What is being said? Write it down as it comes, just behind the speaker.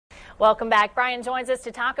Welcome back. Brian joins us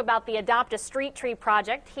to talk about the Adopt a Street Tree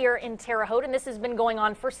project here in Terre Haute, and this has been going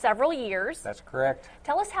on for several years. That's correct.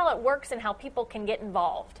 Tell us how it works and how people can get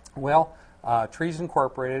involved. Well, Trees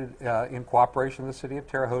Incorporated, in cooperation with the City of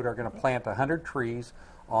Terre Haute, are going to plant 100 trees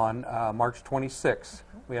on March 26th.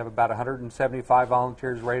 We have about 175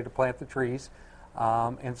 volunteers ready to plant the trees.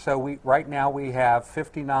 And so right now we have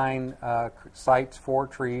 59 sites for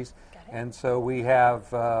trees, and so we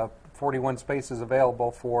have 41 spaces available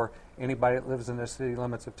for anybody that lives in the city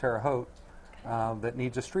limits of Terre Haute that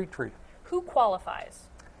needs a street tree. Who qualifies?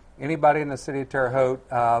 Anybody in the city of Terre Haute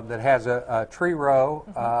that has a tree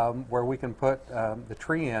row where we can put the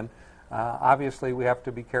tree in. Obviously, we have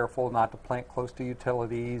to be careful not to plant close to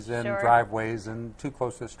utilities and driveways and too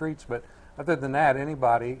close to the streets, but other than that,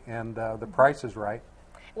 anybody, and the price is right.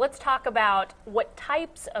 Let's talk about what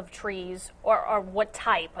types of trees, or what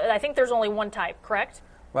type. I think there's only one type, correct?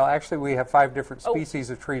 Well, actually, we have 5 different species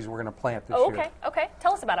of trees we're going to plant this year. Okay.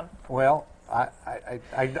 Tell us about them. Well,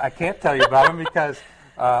 I can't tell you about them because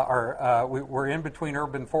we're in between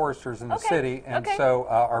urban foresters in the city, and so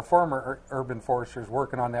our former urban forester is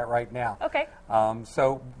working on that right now.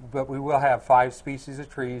 But we will have 5 species of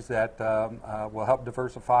trees that will help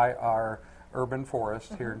diversify our urban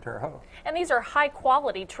forest here in Terre Haute. And these are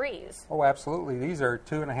high-quality trees. Oh, absolutely. These are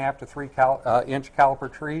 2.5 to 3 inch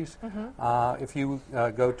caliper trees. If you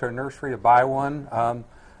go to a nursery to buy one,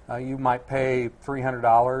 you might pay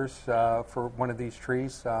 $300 for one of these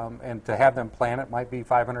trees, and to have them planted might be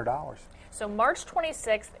 $500. So March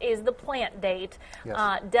 26th is the plant date. Yes.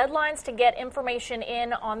 Deadlines to get information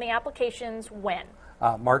in on the applications when?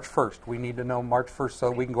 March 1st. We need to know March 1st so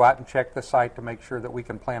we can go out and check the site to make sure that we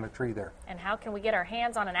can plant a tree there. And how can we get our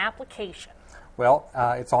hands on an application? Well,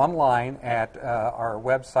 it's online at our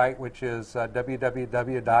website, which is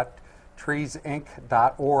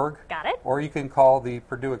www.treesinc.org. Got it. Or you can call the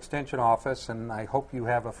Purdue Extension office, and I hope you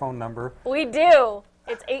have a phone number. We do.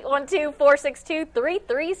 It's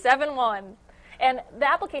 812-462-3371. And the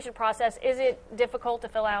application process, is it difficult to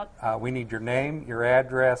fill out? We need your name, your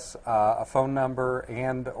address, a phone number,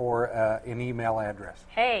 and or an email address.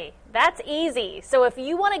 Hey, that's easy. So if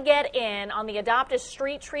you want to get in on the Adopt a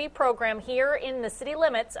Street Tree program here in the city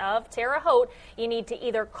limits of Terre Haute, you need to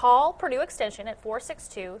either call Purdue Extension at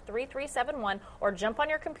 462-3371 or jump on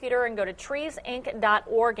your computer and go to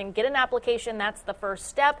treesinc.org and get an application. That's the first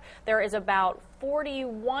step. There is about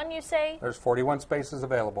 41, you say? There's 41 spaces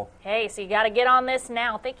available. Hey, so you got to get on this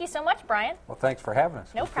now. Thank you so much, Brian. Well, thanks for having us.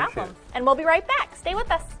 No problem. And we'll be right back. Stay with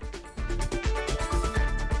us.